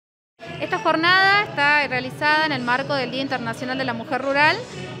Esta jornada está realizada en el marco del Día Internacional de la Mujer Rural,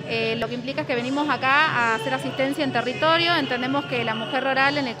 lo que implica es que venimos acá a hacer asistencia en territorio. Entendemos que la mujer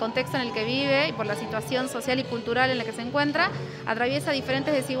rural, en el contexto en el que vive y por la situación social y cultural en la que se encuentra, atraviesa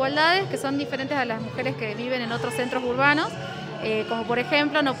diferentes desigualdades que son diferentes a las mujeres que viven en otros centros urbanos. Como por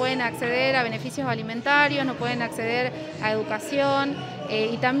ejemplo no pueden acceder a beneficios alimentarios, no pueden acceder a educación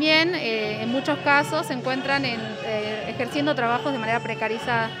y también en muchos casos se encuentran ejerciendo trabajos de manera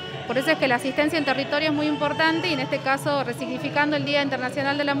precarizada. Por eso es que la asistencia en territorio es muy importante y en este caso, resignificando el Día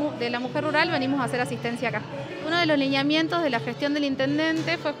Internacional de la Mujer Rural, venimos a hacer asistencia acá. Uno de los lineamientos de la gestión del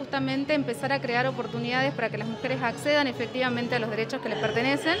intendente fue justamente empezar a crear oportunidades para que las mujeres accedan efectivamente a los derechos que les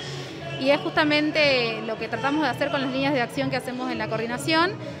pertenecen. Y es justamente lo que tratamos de hacer con las líneas de acción que hacemos en la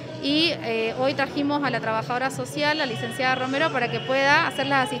coordinación. Y hoy trajimos a la trabajadora social, la licenciada Romero, para que pueda hacer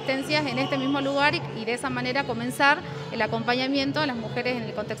las asistencias en este mismo lugar y de esa manera comenzar el acompañamiento a las mujeres en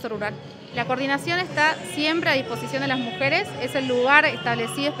el contexto rural. La coordinación está siempre a disposición de las mujeres, es el lugar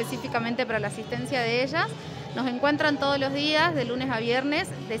establecido específicamente para la asistencia de ellas. Nos encuentran todos los días, de lunes a viernes,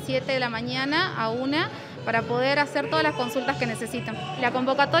 de 7 de la mañana a 1, para poder hacer todas las consultas que necesitan. La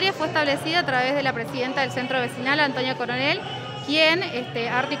convocatoria fue establecida a través de la presidenta del centro vecinal, Antonia Coronel, quien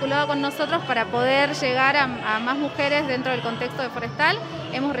ha articulado con nosotros para poder llegar a más mujeres dentro del contexto de Forestal.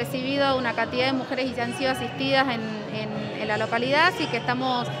 Hemos recibido una cantidad de mujeres y ya han sido asistidas en la localidad, así que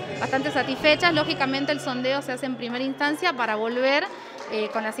estamos bastante satisfechas. Lógicamente el sondeo se hace en primera instancia para volver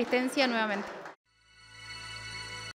con la asistencia nuevamente.